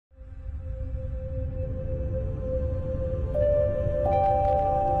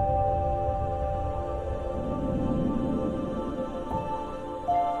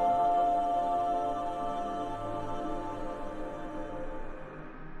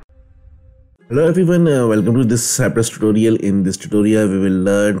Hello everyone, welcome to this Cypress tutorial. In this tutorial, we will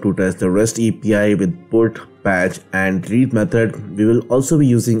learn to test the REST API with put, patch and delete method. We will also be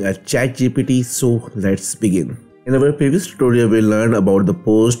using a ChatGPT, so let's begin. In our previous tutorial, we learned about the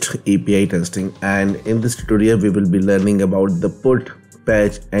post API testing, and in this tutorial, we will be learning about the put,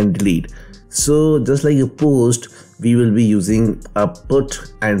 patch and delete. So just like a post, we will be using a put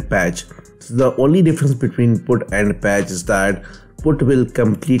and patch. So the only difference between put and patch is that put will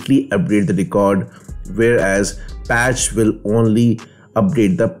completely update the record, whereas patch will only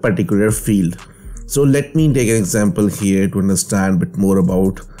update the particular field. So let me take an example here to understand a bit more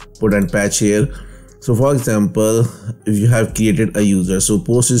about put and patch here. So for example, if you have created a user, so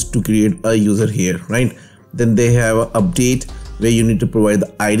post is to create a user here, right? Then they have an update where you need to provide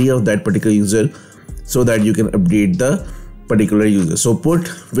the ID of that particular user so that you can update the particular user. So put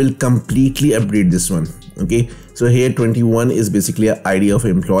will completely update this one. Okay, so here 21 is basically an ID of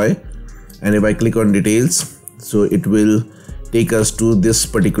employee, and if I click on details, so it will take us to this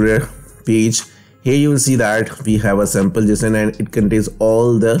particular page. Here you will see that we have a sample JSON and it contains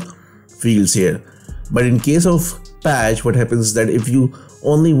all the fields here. But in case of patch, what happens is that if you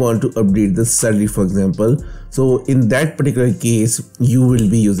only want to update the salary, for example, so in that particular case you will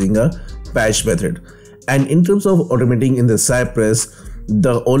be using a patch method. And in terms of automating in the Cypress,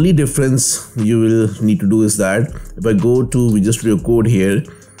 the only difference you will need to do is that if I go to Visual Studio Code here,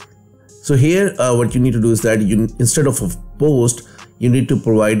 so here what you need to do is that you, instead of a post, you need to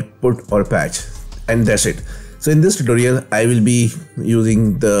provide put or patch, and that's it. So in this tutorial I will be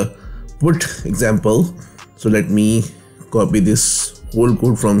using the put example. So let me copy this whole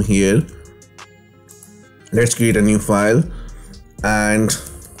code from here. Let's create a new file and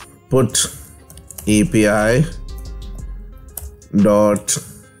put API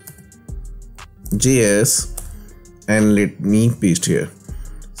 .js and let me paste here.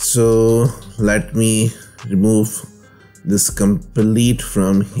 So let me remove this complete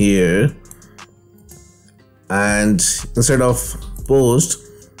from here, and instead of post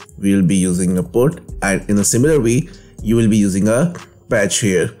we will be using a put, and in a similar way you will be using a patch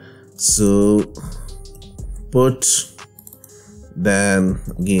here. So put, then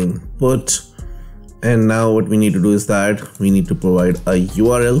again put, and now what we need to do is that we need to provide a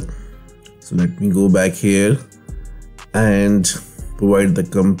URL. So let me go back here and provide the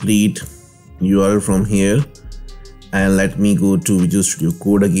complete URL from here, and let me go to Visual Studio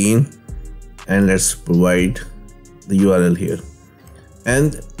Code again and let's provide the URL here,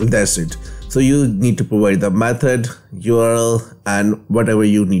 and that's it. So you need to provide the method, URL and whatever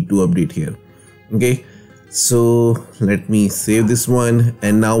you need to update here. Okay, so let me save this one,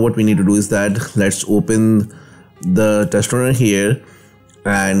 and now what we need to do is that let's open the test runner here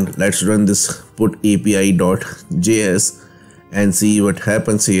and let's run this put API.js and see what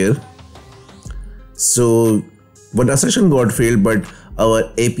happens here. So one session got failed, but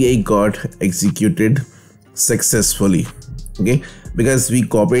our API got executed successfully. Okay, because we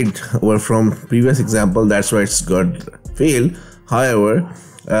copied over from previous example, that's why it's got failed. However,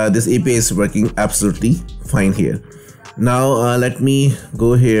 this API is working absolutely fine here. Now let me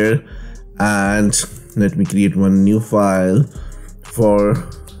go here and let me create one new file for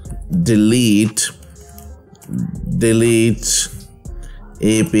delete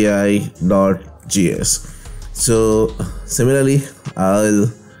API.js. So similarly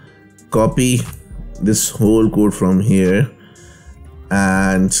I'll copy this whole code from here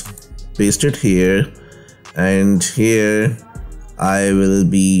and paste it here, and here I will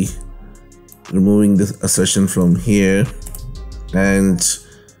be removing this assertion from here, and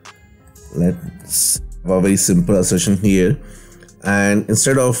let's have a very simple assertion here, and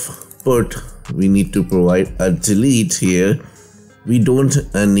instead of put we need to provide a delete here. We don't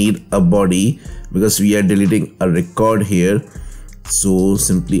need a body because we are deleting a record here, so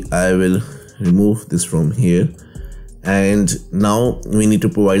simply I will remove this from here, and now we need to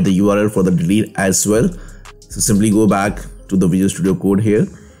provide the URL for the delete as well. So simply go back to the Visual Studio Code here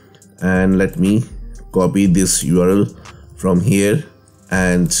and let me copy this URL from here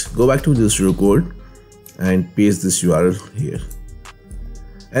and go back to Visual Studio Code and paste this URL here,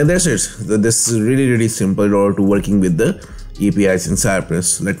 and that's it. This is really simple to working with the APIs in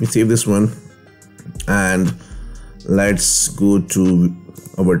Cypress. Let me save this one and let's go to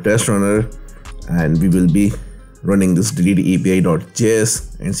our test runner, and we will be running this delete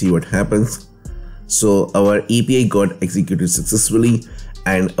API.js and see what happens. So our API got executed successfully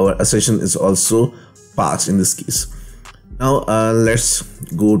and our assertion is also passed in this case. Now let's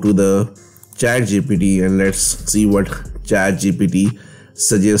go to the ChatGPT and let's see what ChatGPT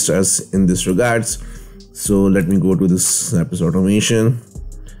suggests us in this regards. So let me go to this Cypress automation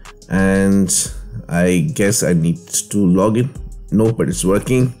and I guess I need to log in. No, but it's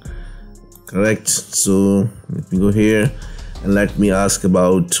working. Correct. So let me go here and let me ask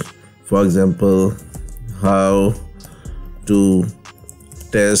about, for example, how to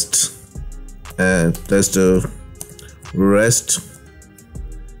test a REST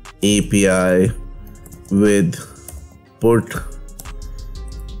API with put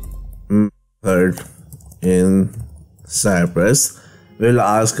method in Cypress. We will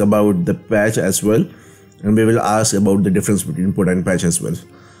ask about the patch as well, and we will ask about the difference between put and patch as well.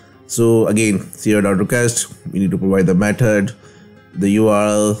 So again, Sierra.request, we need to provide the method, the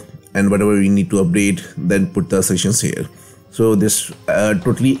URL, and whatever we need to update, then put the assertions here. So this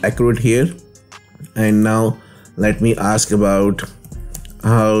totally accurate here. And now let me ask about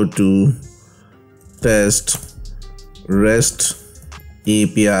how to test REST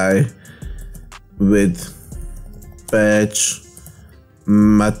API with patch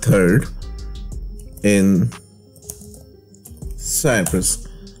method in Cypress.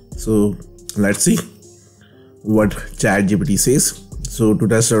 So let's see what ChatGPT says. So to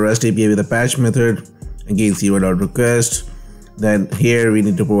test a REST API with a patch method, again Sierra.request. Then here we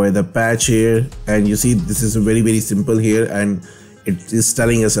need to provide the patch here, and you see this is very simple here, and it is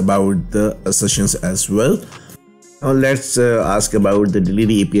telling us about the assertions as well. Now let's ask about the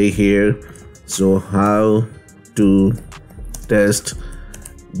delete API here. So how to test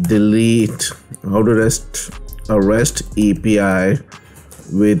how to test a REST API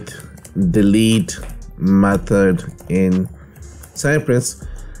with delete method in Cypress,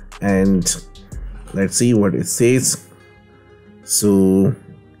 and let's see what it says. So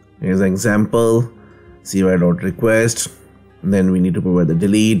here's an example, cy.request, then we need to provide the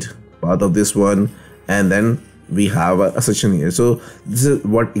delete part of this one, and then we have a assertion here. So this is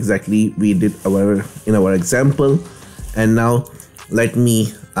what exactly we did in our example. And now let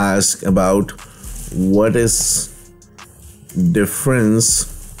me ask about what is difference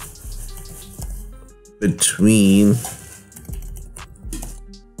between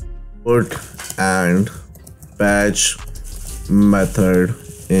put and patch method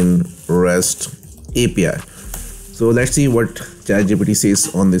in REST API. So let's see what ChatGPT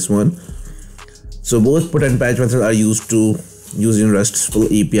says on this one. So both put and patch methods are using RESTful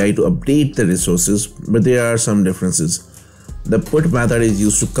API to update the resources, but there are some differences. The put method is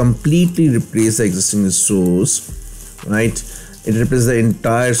used to completely replace the existing resource, right? It replaces the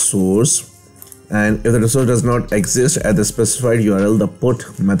entire source, and if the resource does not exist at the specified URL, the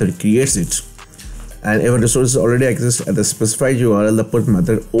put method creates it. And if a resource already exists at the specified URL, the put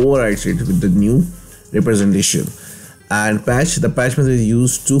method overrides it with the new representation. And the patch method is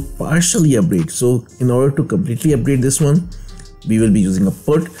used to partially update. So in order to completely update this one, we will be using a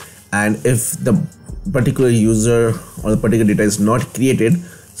put, and if the particular user or the particular data is not created,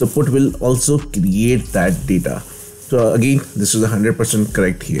 so put will also create that data. So again, this is 100%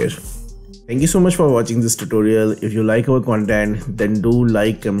 correct here. Thank you so much for watching this tutorial. If you like our content, then do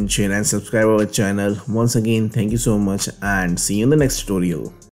like, comment, share and subscribe our channel. Once again, thank you so much, and see you in the next tutorial.